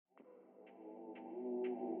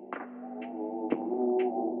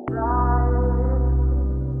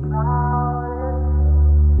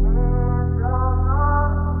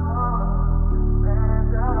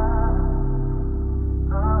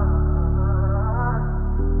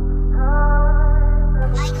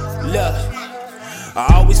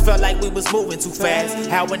I always felt like we was moving too fast.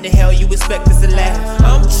 How in the hell you expect us to last?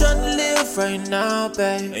 I'm tryna live right now,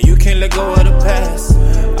 babe, and you can't let go of the past.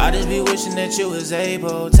 I just be wishing that you was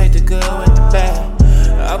able to take the good with the bad.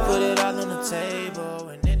 I put it all on the table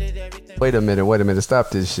and ended everything. Wait a minute, stop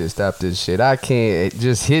this shit. I can't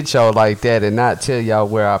just hit y'all like that and not tell y'all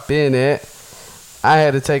where I've been at. I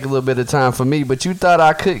had to take a little bit of time for me, but you thought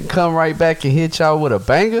I couldn't come right back and hit y'all with a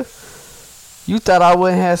banger? You thought I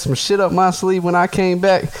wouldn't have some shit up my sleeve when I came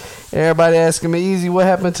back? Everybody asking me, Easy, what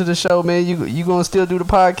happened to the show, man? You gonna still do the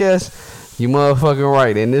podcast? You motherfucking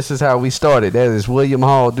right, and this is how we started. That is William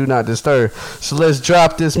Hall, Do Not Disturb. So let's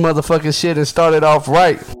drop this motherfucking shit and start it off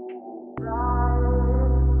right.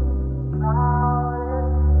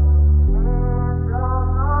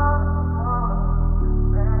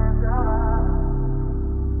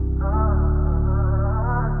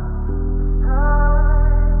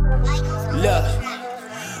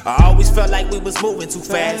 I always felt like we was moving too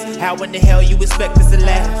fast. How in the hell you expect us to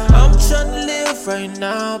last? I'm tryna live right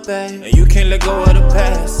now, babe, and you can't let go of the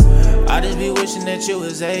past. I just be wishing that you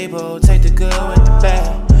was able to take the good with the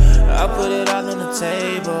bad. I put it all on the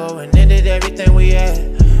table and ended everything we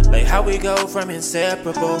had. Like how we go from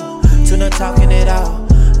inseparable to not talking it out.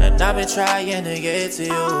 And I've been trying to get to you,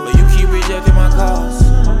 but you keep rejecting my calls.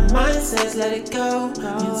 My mind says let it go.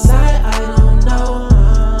 Inside I don't know.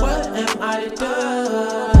 What am I to do?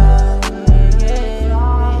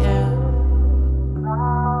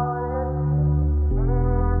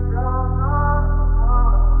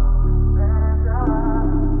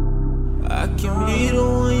 I can be the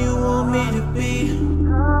one you want me to be.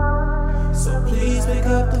 So please pick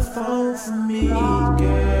up the phone for me, girl.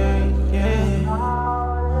 Yeah.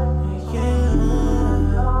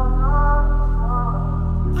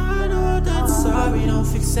 I know that sorry don't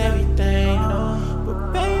fix everything,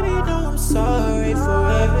 but baby, no, I'm sorry for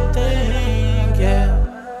everything, yeah.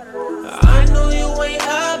 I know you ain't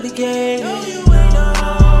obligated,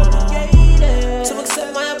 to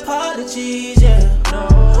accept my apologies, yeah.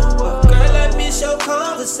 But girl, let me show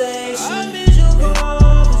conversation,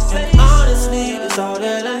 and honestly, that's all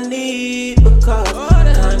that I need, because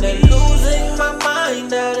I'm kinda losing my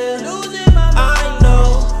mind out here. I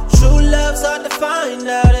know true love's hard to find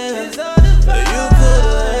out here. You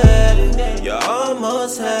could've had it, you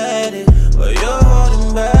almost had it, but you're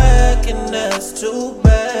holding back, and that's too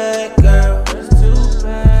bad, girl.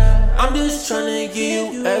 I'm just trying to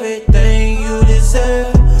give you everything you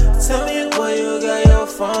deserve. Tell me where you got your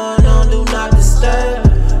phone on, do not disturb.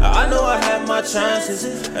 I know I had my chances,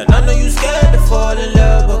 and I know you scared to fall in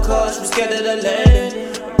love because you scared of the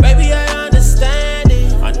landing. Baby, I understand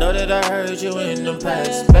it. I know that I heard you in the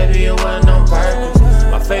past. Baby, it wasn't on purpose.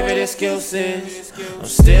 My favorite excuse is I'm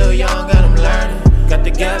still young and I'm learning. Got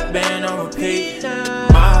the Gap band on repeat.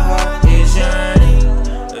 My heart is yearning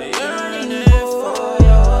for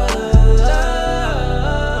your love.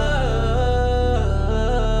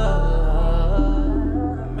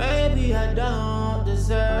 Maybe I don't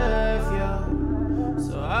deserve you,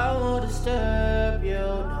 so I won't disturb you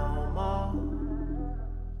no more.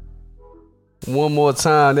 One more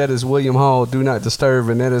time, that is William Hall, Do Not Disturb,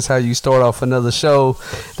 and that is how you start off another show.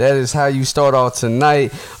 That is how you start off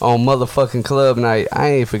tonight on motherfucking club night.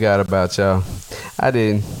 I ain't forgot about y'all. I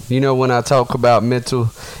didn't. You know, when I talk about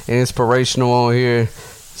mental and inspirational on here,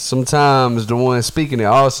 sometimes the one speaking it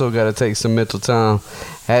also got to take some mental time.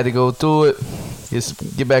 Had to go through it,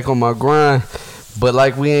 get back on my grind. But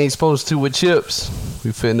like we ain't supposed to with chips,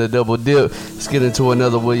 we finna double dip. Let's get into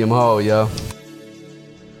another William Hall, y'all.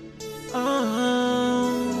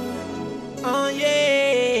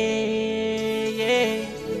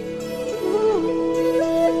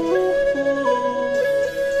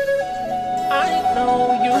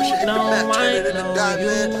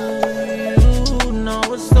 You know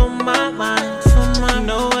what's on my mind. You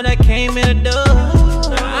know what I came here to do.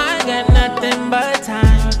 I ain't got nothing but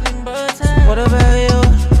time. What about you?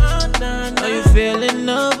 Are you feeling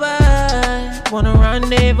the vibe? Wanna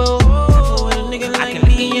rendezvous? I can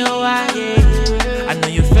look in your eye. I know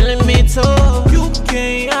you feeling me too. You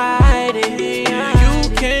can't hide it. You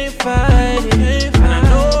can't fight it. And I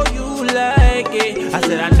know you like it. I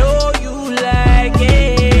said I know you like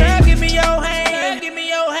it. Girl, give me your hand.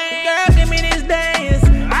 Girl, give me this dance.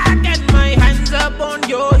 I got my hands up on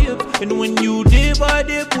your hip, and when you dip, I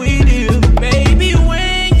dip with you. Baby,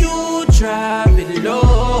 when you drop it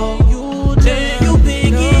low, then you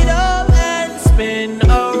pick it up and spin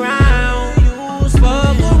around. You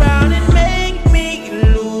fuck around and make me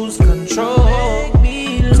lose control.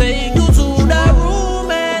 Take you to the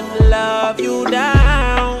room and love you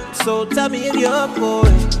down. So tell me if you're bored.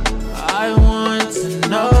 I want to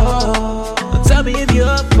know. Tell me if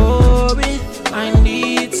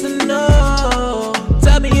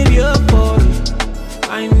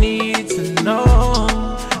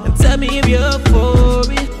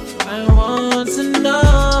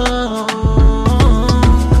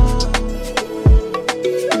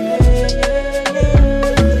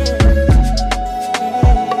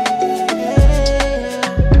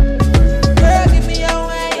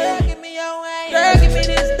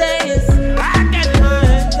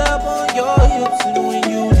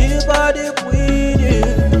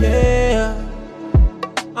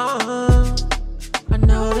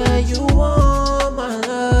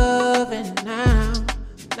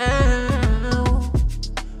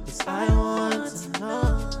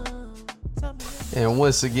And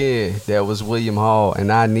once again, that was William Hall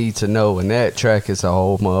and I Need to Know. And that track is a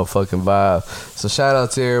whole motherfucking vibe. So shout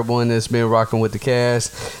out to everyone that's been rocking with the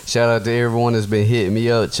cast. Shout out to everyone that's been hitting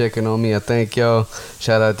me up, checking on me. I thank y'all.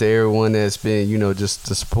 Shout out to everyone that's been, just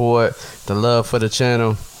the support, the love for the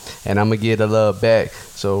channel. And I'm going to get the love back.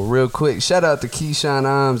 So real quick, shout out to Keyshawn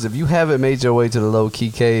Imes. If you haven't made your way to the Low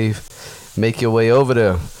Key Cave, make your way over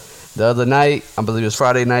there. The other night, I believe it was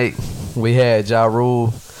Friday night, we had Ja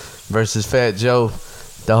Rule versus Fat Joe.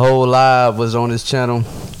 The whole live was on his channel.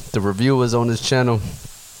 The review was on his channel.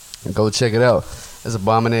 Go check it out. It's a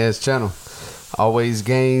bombing ass channel. Always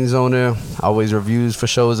games on there. Always reviews for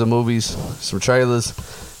shows and movies. Some trailers.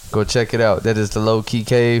 Go check it out. That is the Low Key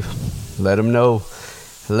Cave. Let him know.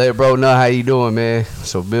 Let bro know how you doing, man.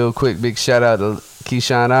 So real quick, big shout out to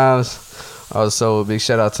Keyshawn Ives. Also, a big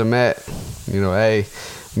shout out to Matt. Hey,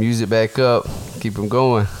 music back up. Keep him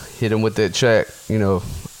going. Hit him with that track.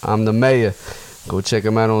 I'm the mayor. Go check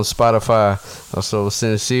him out on Spotify. Also,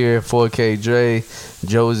 Sincere, 4K Dre,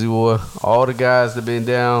 Josie War, all the guys that been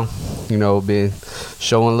down, been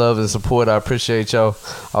showing love and support. I appreciate y'all.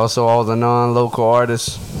 Also, all the non-local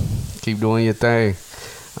artists, keep doing your thing.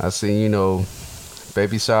 I see,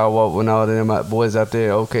 Baby Sidewalk and all of them boys out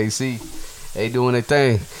there, OKC, they doing their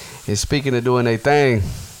thing. And speaking of doing their thing,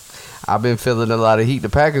 I've been feeling a lot of heat. The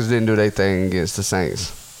Packers didn't do their thing against the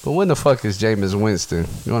Saints. But when the fuck is Jameis Winston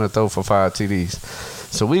going to throw for 5 TDs?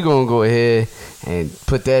 So we going to go ahead and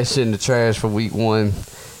put that shit in the trash for week 1.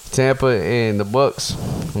 Tampa and the Bucks,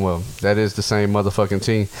 well, that is the same motherfucking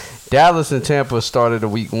team. Dallas and Tampa started the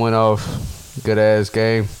week 1 off. Good-ass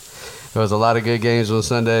game. There was a lot of good games on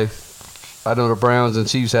Sunday. I know the Browns and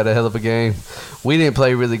Chiefs had a hell of a game. We didn't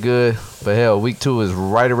play really good, but hell, week 2 is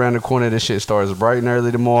right around the corner. This shit starts bright and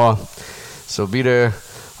early tomorrow. So be there.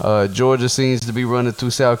 Georgia seems to be running through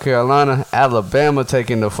South Carolina. Alabama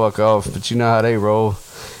taking the fuck off, but you know how they roll.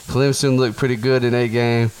 Clemson looked pretty good in that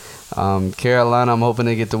game. Carolina, I'm hoping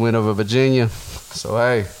they get the win over Virginia. So,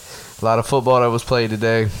 hey, a lot of football that was played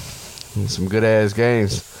today. Some good-ass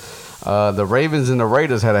games. The Ravens and the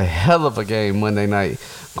Raiders had a hell of a game Monday night.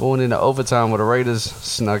 Going into overtime where the Raiders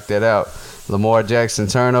snuck that out. Lamar Jackson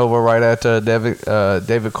turnover right after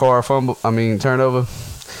David Carr turnover.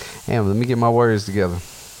 Damn, let me get my words together.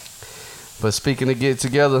 But speaking of get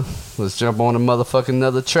together, let's jump on a motherfucking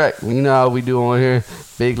another track. You know how we do on here.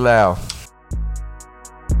 Big Loud.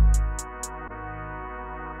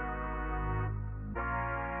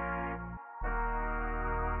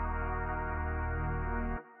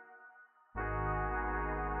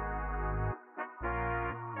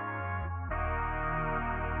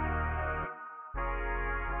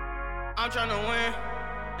 I'm tryna win.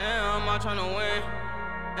 Damn, I'm tryna win.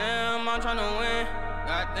 Damn, I'm tryna win.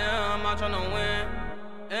 Goddamn, I'm tryna win.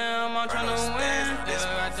 Damn, I'm tryna win.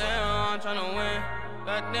 Yeah, goddamn, I'm tryna win.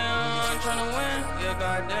 Goddamn, I'm tryna win. Yeah,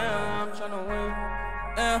 goddamn, I'm tryna win.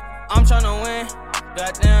 Yeah, I'm tryna win.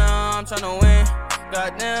 Goddamn, I'm tryna win.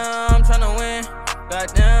 Goddamn, I'm tryna win.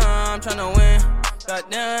 Goddamn, I'm tryna win.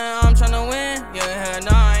 Goddamn, I'm tryna win. Yeah, hell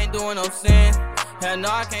nah, I ain't doing no sin. Hell no,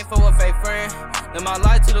 I can't fuck with fake friend. Live my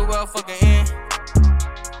life to the world fucking end.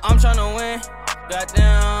 I'm tryna win.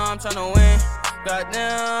 Goddamn, I'm tryna win.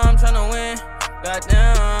 Goddamn, I'm tryna win.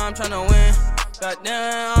 Goddamn, I'm tryna win.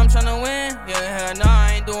 Goddamn, I'm tryna win. Yeah, hell no,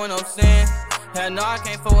 I ain't doing no sin. Hell no, I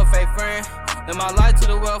can't fuck with fake friend. Live my life to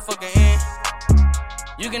the world fucking end.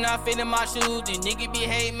 You cannot fit in my shoes. These niggas be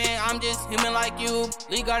hate, man. I'm just human like you.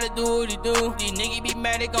 Lee gotta do what he do. These niggas be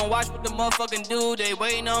mad, they gon' watch what the motherfucking do. They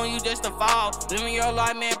waiting on you just to fall. Living your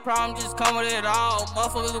life, man. Problems just come with it all.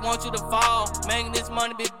 Motherfuckers want you to fall. Making this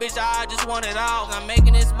money, bitch, I just want it all. I'm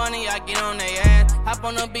making this money, I get on their ass. Hop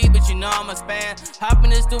on the beat, but you know I'm a spaz. Hop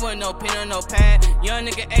in this doing no pen or no pad. Young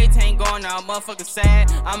nigga 18 going out, motherfucker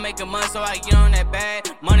sad. I'm making money, so I get on that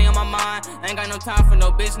bag. Money on my mind. Ain't got no time for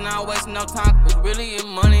no bitch, not wasting no time. It's really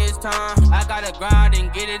money is time. I gotta grind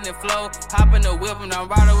and get it in flow. Hop in the whip and I'm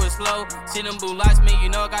riding with slow. See them blue lights, me, you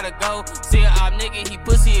know I gotta go. See a op nigga, he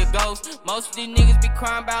pussy a ghost. Most of these niggas be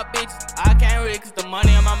crying about bitches. I can't read cause the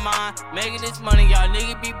money on my mind. Making this money, y'all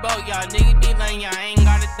niggas be broke. Y'all niggas be lame, y'all ain't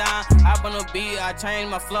got a dime. Hop on the beat, I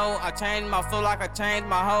change my flow. I change my flow like I changed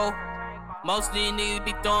my hoe. Most of these niggas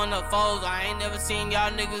be throwing up foes. I ain't never seen y'all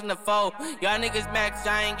niggas in the foe. Y'all niggas mad cause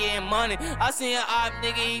I ain't getting money. I seen an op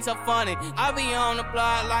nigga, he so funny. I be on the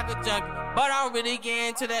block like a junkie, but I'm really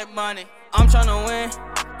getting to that money. I'm tryna win.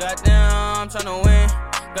 Goddamn, I'm tryna win.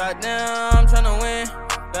 Goddamn, I'm tryna win.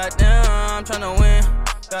 Goddamn, I'm tryna win.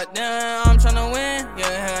 Goddamn, I'm tryna win.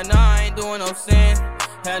 Yeah, hell no, I ain't doing no sin.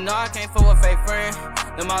 Hell no, I can't fuck with fake friend.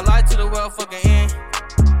 Live my life to the world fucking end.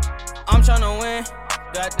 I'm tryna win.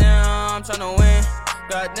 Goddamn, I'm tryna win.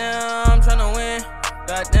 Goddamn, I'm tryna win.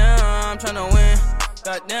 Goddamn, I'm tryna win.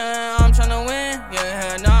 Goddamn, I'm tryna win. Yeah,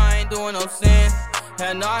 hell nah, I ain't doing no sin.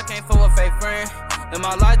 Hell no, I can't fool with fake friend. Live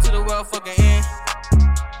my life to the world fucking end.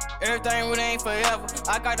 Everything really ain't forever.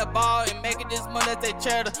 I got a ball and making this money they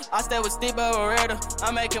cheddar. I stay with Steve Beretta.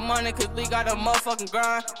 I'm making money cause we got a motherfucking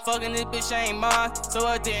grind. Fucking this bitch ain't mine. So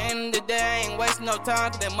at the end of the day, I ain't wasting no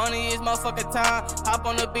time. Cause that money is motherfucking time. Hop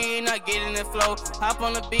on the beat and I get in the flow. Hop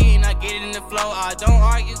on the beat and I get in the flow. I don't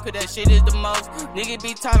argue cause that shit is the most. Nigga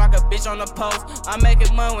be tight like a bitch on the post. I'm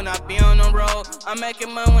making money when I be on the road. I'm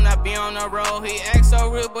making money when I be on the road. He act so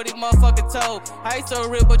real but he motherfucking told. How he so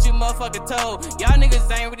real but you motherfucking told. Y'all niggas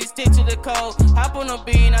ain't really stick to the code. Hop on the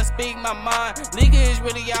beat and I speak my mind. Nigga is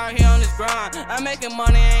really out here on this grind. I'm making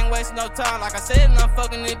money, I ain't wasting no time. Like I said, I'm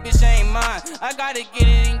fucking this bitch, ain't mine. I gotta get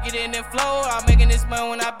it and get it in flow. I'm making this money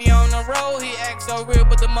when I be on the road. He act so real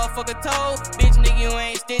but the motherfucker told. Bitch nigga, you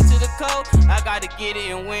ain't stick to the code. I gotta get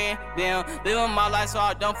it and win. Damn, living my life so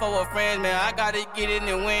I don't fuck with friends, man. I gotta get it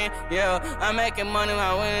and win. Yeah, I'm making money when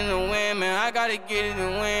I win and win, man. I gotta get it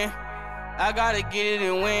and win. I gotta get it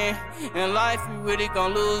and win. In life, you really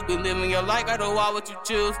gon' lose. Be living your life, gotta watch what you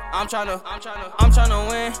choose. I'm tryna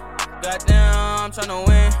win. Goddamn, I'm tryna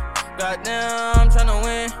win. Goddamn, I'm tryna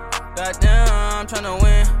win. Goddamn, I'm tryna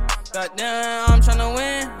win. Goddamn, I'm tryna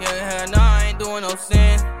win. Yeah, hell nah, I ain't doing no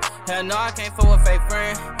sin. Hell no, I can't fool with fake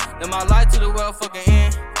friend. Live my life to the world fucking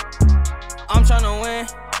end. I'm tryna win.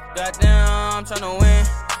 Goddamn, I'm tryna win.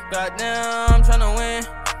 Goddamn, I'm tryna win.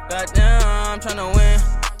 Goddamn, I'm tryna win.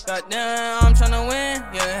 Goddamn, I'm tryna win.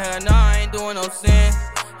 Yeah, hell no, I ain't doing no sin.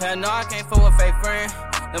 Hell no, I can't fool with fake friend.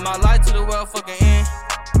 Live my life to the world fucking end.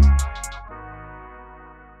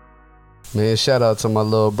 Man, shout out to my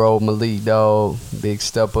little bro Malik, dog. Big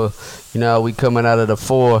stepper. You know, we coming out of the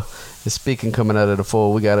 4. And speaking coming out of the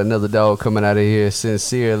 4, we got another dog coming out of here.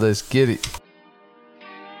 Sincere, let's get it.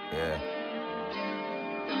 Yeah.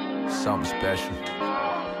 Something special.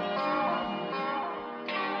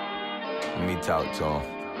 Let me talk to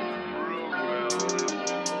him.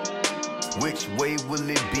 Which way will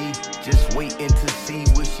it be? Just waiting to see.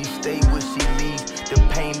 Will she stay? Will she leave? The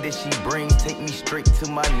pain that she brings take me straight to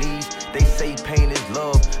my knees. They say pain is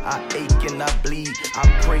love. I ache and I bleed. I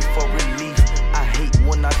pray for relief. I hate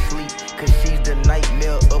when I sleep, cause she's the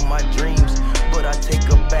nightmare of my dreams. But I take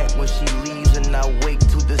her back when she leaves, and I wake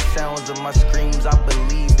to the sounds of my screams. I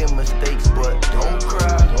believe in mistakes, but don't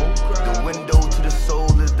cry. The window to the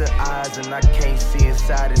soul is the eyes, and I can't see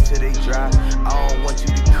inside until they dry. I don't want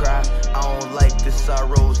you to cry. I don't like the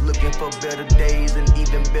sorrows. Looking for better days and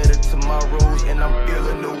even better tomorrows, and I'm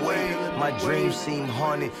feeling the way. My dreams seem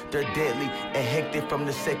haunted, they're deadly and hectic from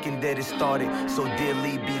the second that it started. So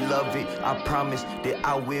dearly beloved, I promise that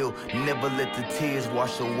I will never let the tears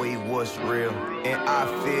wash away what's real. And I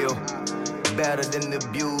feel better than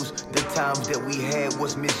abused. The times that we had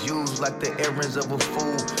was misused, like the errands of a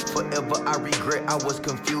fool. Forever I regret I was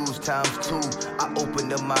confused. Times 2, I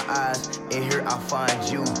opened up my eyes, and here I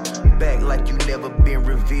find you. Back like you never been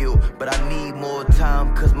revealed. But I need more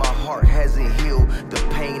time, cause my heart hasn't healed. The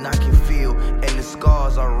pain I can feel, and the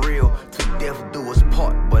scars are real. To death do us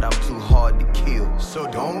part, but I'm too hard to kill. So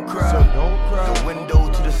don't cry. The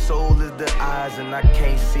window to the soul is the eyes, and I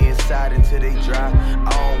can't see inside until they dry.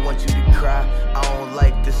 I don't want you to cry. I don't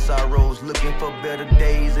like the sorrows. Looking for better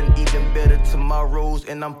days and even better tomorrows,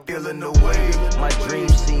 and I'm feeling the way. My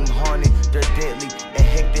dreams seem haunted, they're deadly and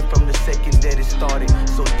hectic from the second that it started.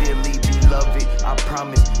 So dearly beloved, I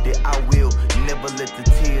promise that I will never let the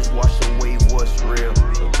tears wash away what's real.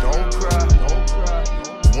 So don't cry.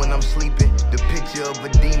 When I'm sleeping, the picture of a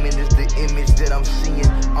demon is the image that I'm seeing.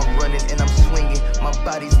 I'm running and I'm swinging, my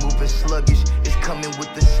body's moving sluggish. It's coming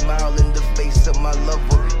with the smile in the face of my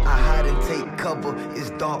lover. I hide and take cover,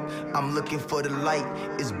 it's dark, I'm looking for the light.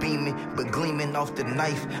 It's beaming, but gleaming off the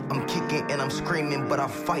knife. I'm kicking and I'm screaming, but I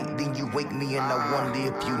fight. Then you wake me and I wonder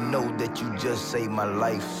if you know that you just saved my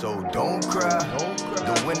life. So don't cry.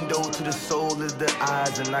 The window to the soul is the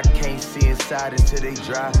eyes, and I can't see inside until they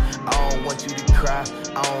dry. I don't want you to cry.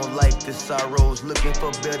 I don't like the sorrows. Looking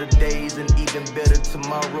for better days and even better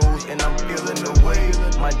tomorrows, and I'm feeling the way.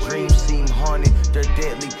 My dreams seem haunted, they're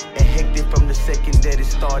deadly and hectic from the second that it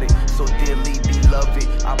started. So dearly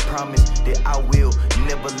beloved, I promise that I will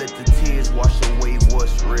never let the tears wash away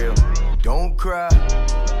what's real. Don't cry.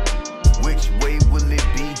 Which way will it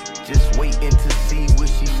be? Just waiting to see. Will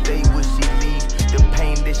she stay? Will she leave? The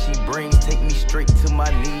pain that she brings take me straight to my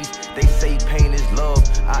knees. They say pain is love.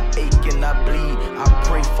 I ache and I bleed. I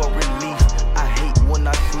pray for relief. I hate when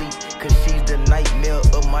I sleep, cause she's the nightmare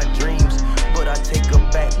of my dreams. But I take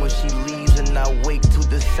her back when she leaves, and I wake to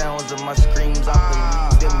the sounds of my screams. I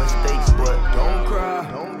believe in mistakes, but don't cry.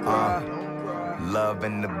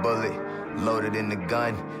 having the bullet loaded in the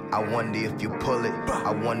gun. I wonder if you pull it,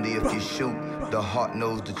 I wonder if you shoot. The heart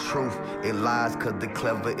knows the truth, it lies cause the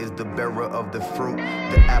clever is the bearer of the fruit.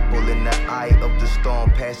 The apple in the eye of the storm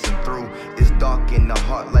passing through. It's dark in the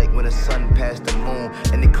heart like when the sun passed the moon,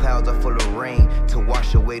 and the clouds are full of rain to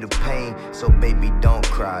wash away the pain. So baby, don't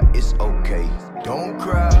cry, it's okay. Don't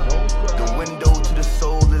cry. The window to the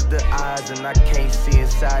soul is the eyes, and I can't see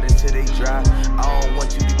inside until they dry. I don't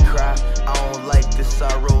want you to cry, I don't like the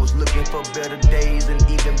sorrows. Looking for better days and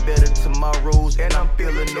even better tomorrows, and I'm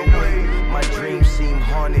feeling the way. My dreams seem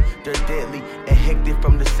haunted, they're deadly and hectic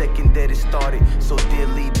from the second that it started. So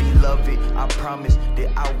dearly beloved, I promise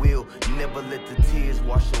that I will never let the tears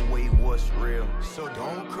wash away what's real. So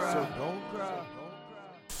don't cry.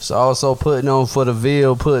 So also putting on for the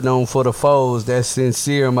Ville, putting on for the foes. That's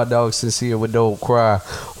Sincere, my dog Sincere with Don't Cry.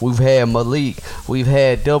 We've had Malik. We've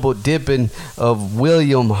had double dipping of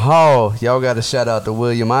William Hall. Y'all got to shout out to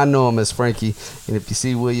William. I know him as Frankie. And if you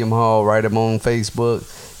see William Hall, write him on Facebook.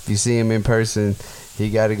 If you see him in person, he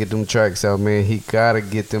got to get them tracks out, man. He got to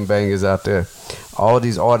get them bangers out there. All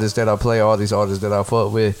these artists that I play, all these artists that I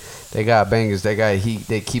fuck with, they got bangers. They got heat.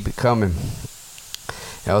 They keep it coming.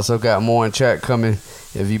 I also got more in track coming.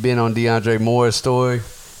 If you been on DeAndre Moore's story,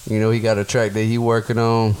 you know he got a track that he working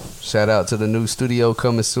on. Shout out to the new studio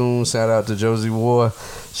coming soon. Shout out to Josie Ward.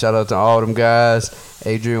 Shout out to all them guys.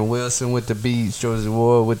 Adrian Wilson with the beats. Josie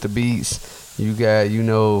Ward with the beats. You got, you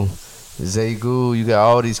know, Zay Gould. You got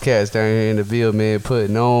all these cats down here in the Ville, man,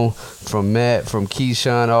 putting on. From Matt, from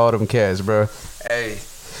Keyshawn, all them cats, bro. Hey,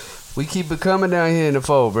 we keep it coming down here in the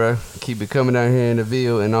fold, bro. Keep it coming down here in the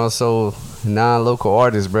Ville, and also non-local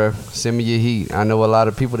artists, bro. Send me your heat. I know a lot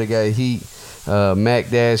of people that got heat.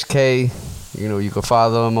 Mac-K, you know, you can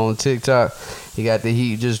follow him on TikTok. He got the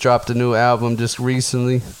heat. Just dropped a new album just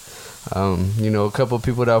recently. You know, a couple of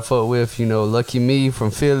people that I fuck with. You know, Lucky Me from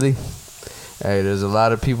Philly. Hey, there's a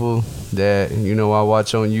lot of people that, you know, I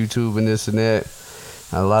watch on YouTube and this and that.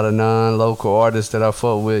 A lot of non-local artists that I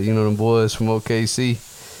fuck with. You know, them boys from OKC.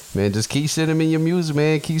 Man, just keep sending me your music,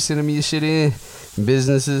 man. Keep sending me your shit in.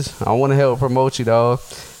 Businesses. I want to help promote you, dog.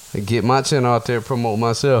 Get my channel out there, promote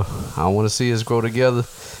myself. I want to see us grow together.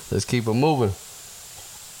 Let's keep it moving.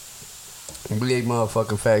 Big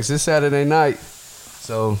motherfucking facts. It's Saturday night.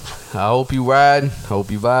 So, I hope you riding.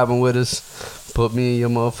 Hope you vibing with us. Put me in your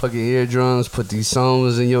motherfucking eardrums. Put these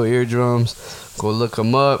songs in your eardrums. Go look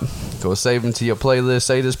them up. Go save them to your playlist.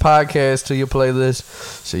 Save this podcast to your playlist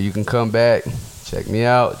so you can come back. Check me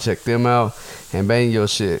out, check them out, and bang your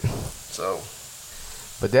shit. So,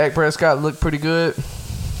 but Dak Prescott looked pretty good.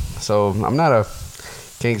 So, I'm not a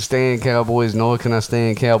can't stand Cowboys, nor can I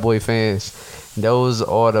stand Cowboy fans. Those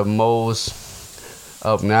are the most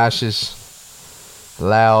obnoxious,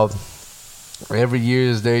 loud, every year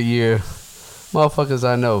is their year motherfuckers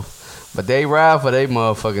I know. But they ride for their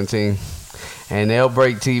motherfucking team. And they'll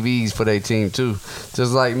break TVs for their team too.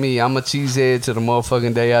 Just like me, I'm a cheesehead to the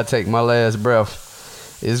motherfucking day I take my last breath.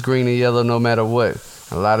 It's green and yellow no matter what.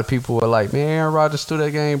 A lot of people were like, man, Aaron Rodgers threw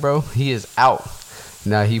that game, bro. He is out.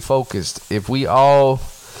 Now he focused. If we all,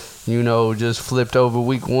 you know, just flipped over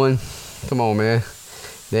week 1, come on, man.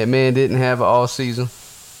 That man didn't have an all season.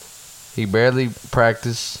 He barely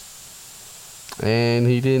practiced. And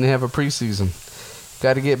he didn't have a preseason.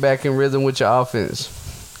 Got to get back in rhythm with your offense.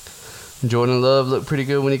 Jordan Love looked pretty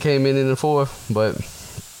good when he came in the fourth, but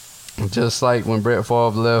just like when Brett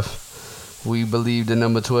Favre left, we believed in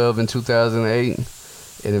number 12 in 2008.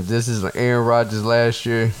 And if this is Aaron Rodgers last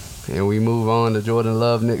year and we move on to Jordan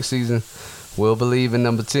Love next season, we'll believe in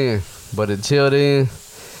number 10. But until then,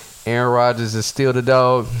 Aaron Rodgers is still the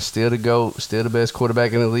dog, still the GOAT, still the best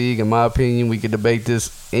quarterback in the league. In my opinion, we could debate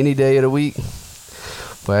this any day of the week.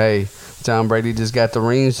 But hey, Tom Brady just got the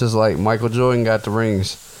rings just like Michael Jordan got the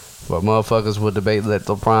rings. But motherfuckers will debate that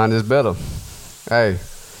LeBron is better. Hey,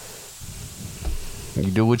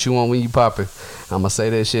 you do what you want when you poppin'. I'ma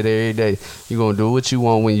say that shit every day. You gonna do what you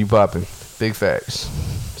want when you poppin'. Big facts.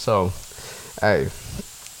 So, hey,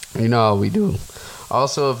 you know how we do.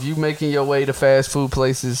 Also, if you making your way to fast food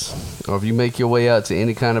places, or if you make your way out to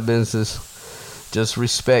any kind of business, just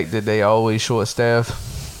respect that they always short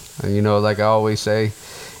staffed. And you know, like I always say,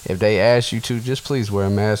 if they ask you to, just please wear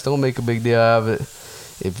a mask. Don't make a big deal out of it.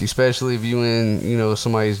 Especially if you in, you know,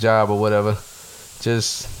 somebody's job or whatever,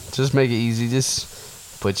 just make it easy.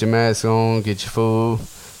 Just put your mask on, get your food,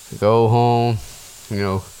 go home, you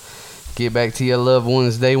know, get back to your loved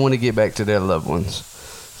ones. They want to get back to their loved ones.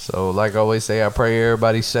 So like I always say, I pray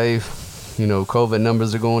everybody's safe. You know, COVID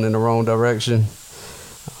numbers are going in the wrong direction.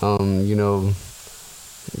 You know,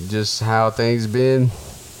 just how things been.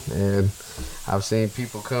 And I've seen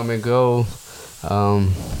people come and go.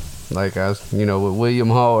 Like with William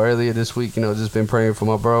Hall earlier this week, just been praying for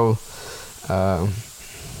my bro.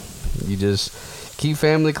 You just keep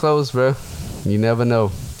family close, bro. You never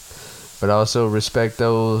know. But also respect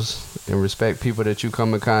those and respect people that you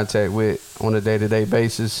come in contact with on a day-to-day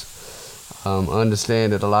basis.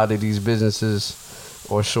 Understand that a lot of these businesses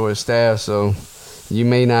are short-staffed, so you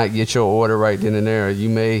may not get your order right then and there. You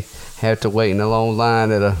may have to wait in a long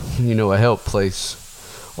line at a help place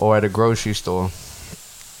or at a grocery store,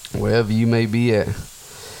 wherever you may be at.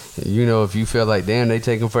 If you feel like, damn, they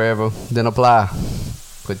taking forever, then apply.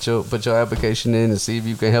 Put your application in and see if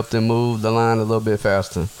you can help them move the line a little bit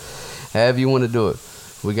faster. However you want to do it.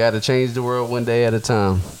 We got to change the world one day at a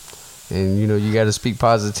time. And, you got to speak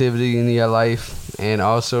positivity in your life. And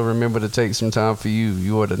also remember to take some time for you.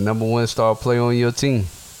 You are the number one star player on your team.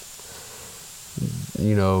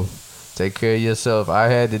 Take care of yourself. I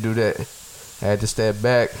had to do that. I had to step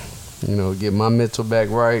back, get my mental back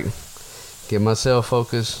right, get myself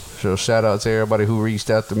focused. So shout out to everybody who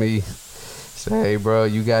reached out to me. Say, hey, bro,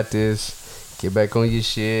 you got this. Get back on your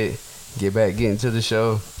shit. Get back, get into the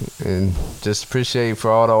show. And just appreciate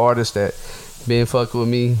for all the artists that been fucking with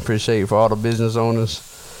me. Appreciate for all the business owners.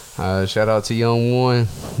 Shout out to Young One.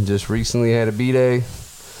 Just recently had a B-Day.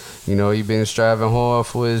 He been striving hard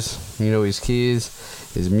for his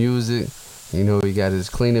kids, his music. He got his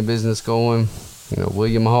cleaning business going.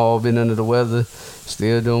 William Hall been under the weather,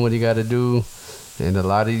 still doing what he got to do. And a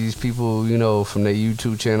lot of these people, from their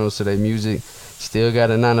YouTube channels to their music, still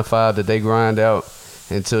got a 9-to-5 that they grind out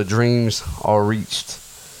until dreams are reached.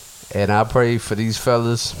 And I pray for these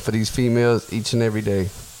fellas, for these females, each and every day,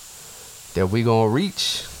 that we gonna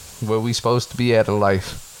reach where we supposed to be at in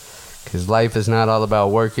life. Because life is not all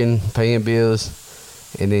about working, paying bills,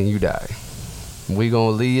 and then you die. We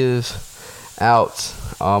gonna live out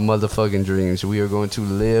our motherfucking dreams. We are going to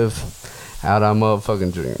live out our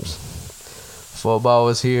motherfucking dreams. Football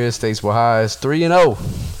is here. States were high as 3-0.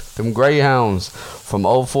 Them Greyhounds. From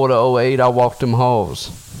 04 to 08, I walked them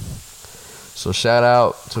halls. So shout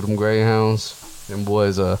out to them Greyhounds. Them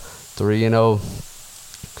boys are 3-0.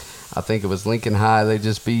 I think it was Lincoln High they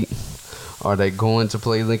just beat. Are they going to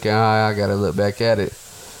play Lincoln High? I gotta look back at it.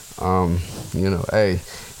 Hey,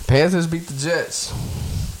 Panthers beat the Jets.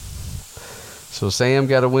 So Sam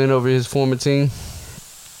got a win over his former team.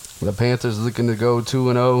 The Panthers looking to go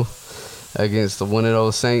 2-0 against the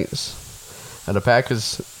 1-0 Saints. The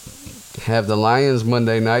Packers have the Lions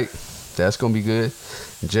Monday night. That's gonna be good.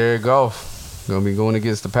 Jared Goff gonna be going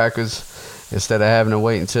against the Packers instead of having to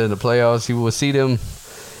wait until the playoffs. He will see them.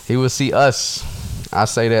 He will see us. I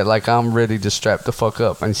say that like I'm ready to strap the fuck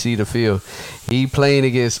up and see the field. He playing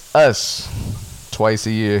against us twice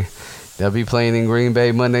a year. They'll be playing in Green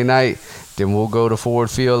Bay Monday night. Then we'll go to Ford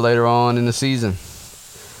Field later on in the season.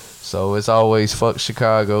 So it's always fuck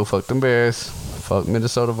Chicago, fuck them Bears, fuck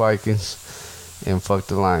Minnesota Vikings, and fuck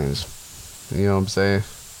the Lions. You know what I'm saying?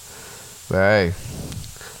 But hey,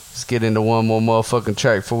 let's get into one more motherfucking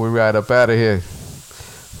track before we ride up out of here.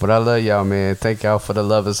 But I love y'all, man. Thank y'all for the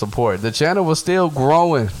love and support. The channel was still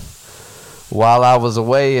growing while I was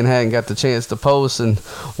away and hadn't got the chance to post and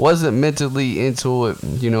wasn't mentally into it.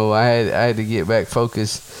 I had to get back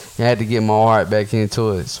focused. I had to get my heart back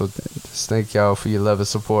into it. So just thank y'all for your love and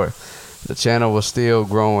support. The channel was still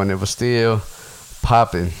growing. It was still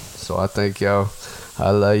popping. So I thank y'all. I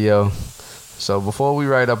love y'all. So before we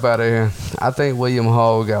ride up out of here, I think William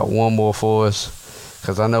Hall got one more for us.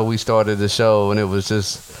 Because I know we started the show and it was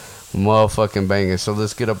just motherfucking banging. So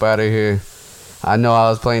let's get up out of here. I know I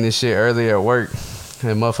was playing this shit earlier at work.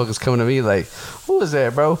 And motherfuckers coming to me like, who is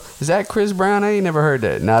that, bro? Is that Chris Brown? I ain't never heard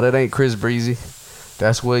that. Nah, that ain't Chris Breezy.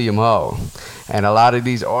 That's William Hall. And a lot of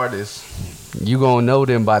these artists, you gonna know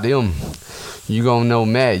them by them. You gonna know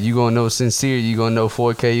Matt. You gonna know Sincere. You gonna know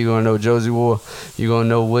 4K. You gonna know Josie War. You gonna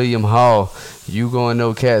know William Hall. You gonna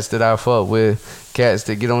know cats that I fuck with. Cats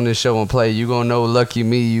that get on this show and play. You gonna know Lucky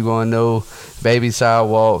Me. You gonna know Baby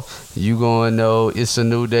Sidewalk. You gonna know It's a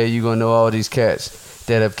New Day. You gonna know all these cats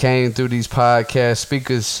that have came through these podcast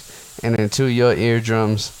speakers and into your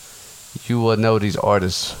eardrums. You will know these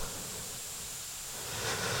artists.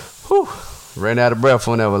 Whew. Ran out of breath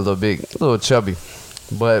on that one a little chubby.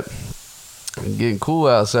 But it's getting cool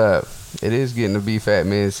outside. It is getting to be fat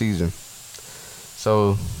man season.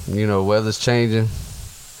 So, weather's changing.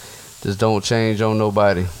 Just don't change on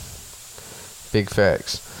nobody. Big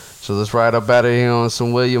facts. So let's ride up out of here on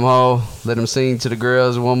some William Hall. Let him sing to the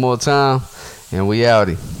girls one more time. And we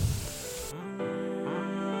outie.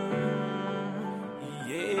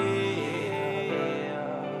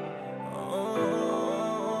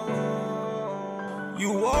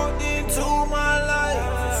 You walked into my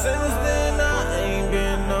life. Since then I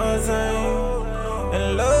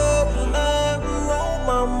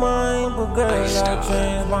I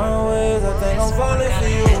changed my ways. I think I'm falling for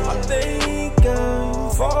you. I think I'm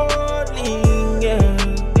falling, yeah.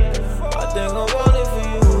 I think I'm falling for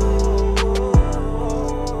you.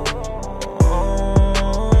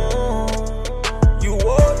 You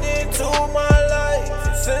walked into my life.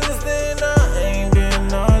 Since then I ain't been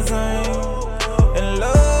the same. And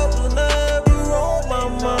love will never on my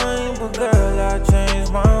mind. But girl, I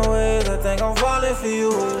changed my ways. I think I'm falling for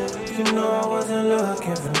you. You know I wasn't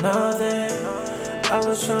looking for nothing. I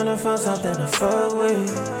was trying to find something to fuck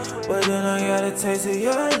with. But then I got a taste of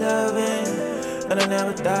your loving. And I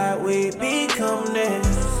never thought we'd become this.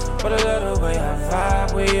 But I love the way I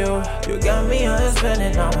vibe with you. You got me on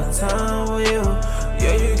spending all my time with you.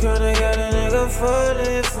 Yeah, you kinda got a nigga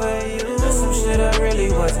falling for you. That's some shit I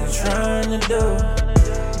really wasn't trying to do.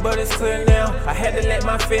 But it's clear now, I had to let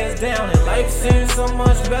my fears down. And life seems so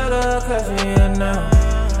much better cause you're here now.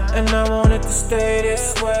 And I want it to stay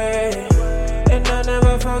this way. And I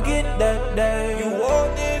never forget that day. You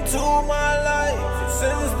walked into my life. And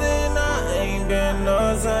since then I ain't been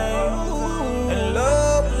the same. And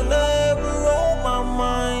love was never on my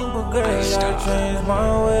mind. But girl, I changed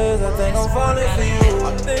my ways. I think I'm falling for you. I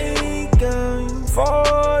think I'm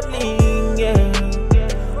falling, yeah.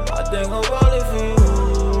 I think I'm falling for you.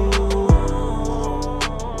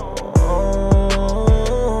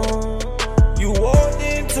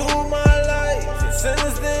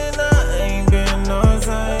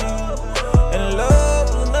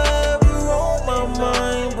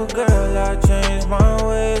 Girl, I changed my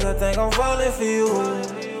ways. I think I'm falling for you.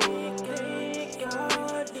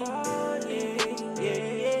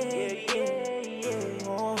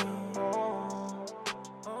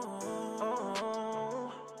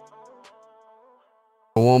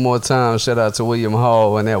 One more time, shout out to William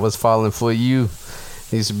Hall, and that was Falling For You.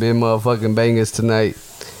 These have been motherfucking bangers tonight.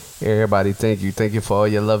 Everybody, thank you. Thank you for all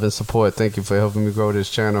your love and support. Thank you for helping me grow this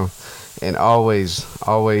channel. And always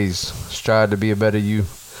strive to be a better you.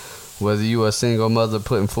 Whether you a single mother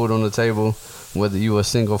putting food on the table, whether you a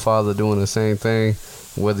single father doing the same thing,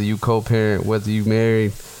 whether you co-parent, whether you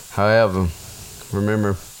married, however,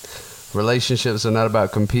 remember, relationships are not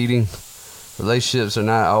about competing. Relationships are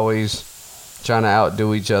not always trying to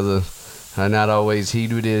outdo each other. Are not always he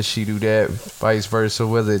do this, she do that, vice versa.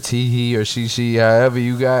 Whether it's he or she, however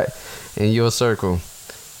you got in your circle,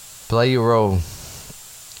 play your role.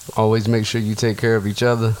 Always make sure you take care of each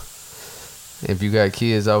other. If you got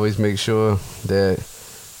kids, always make sure that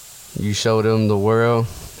you show them the world,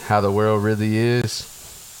 how the world really is,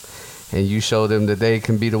 and you show them that they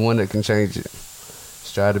can be the one that can change it.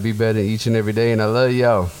 Strive to be better each and every day, and I love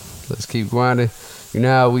y'all. Let's keep grinding. You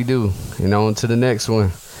know how we do. And on to the next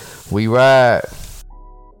one. We ride.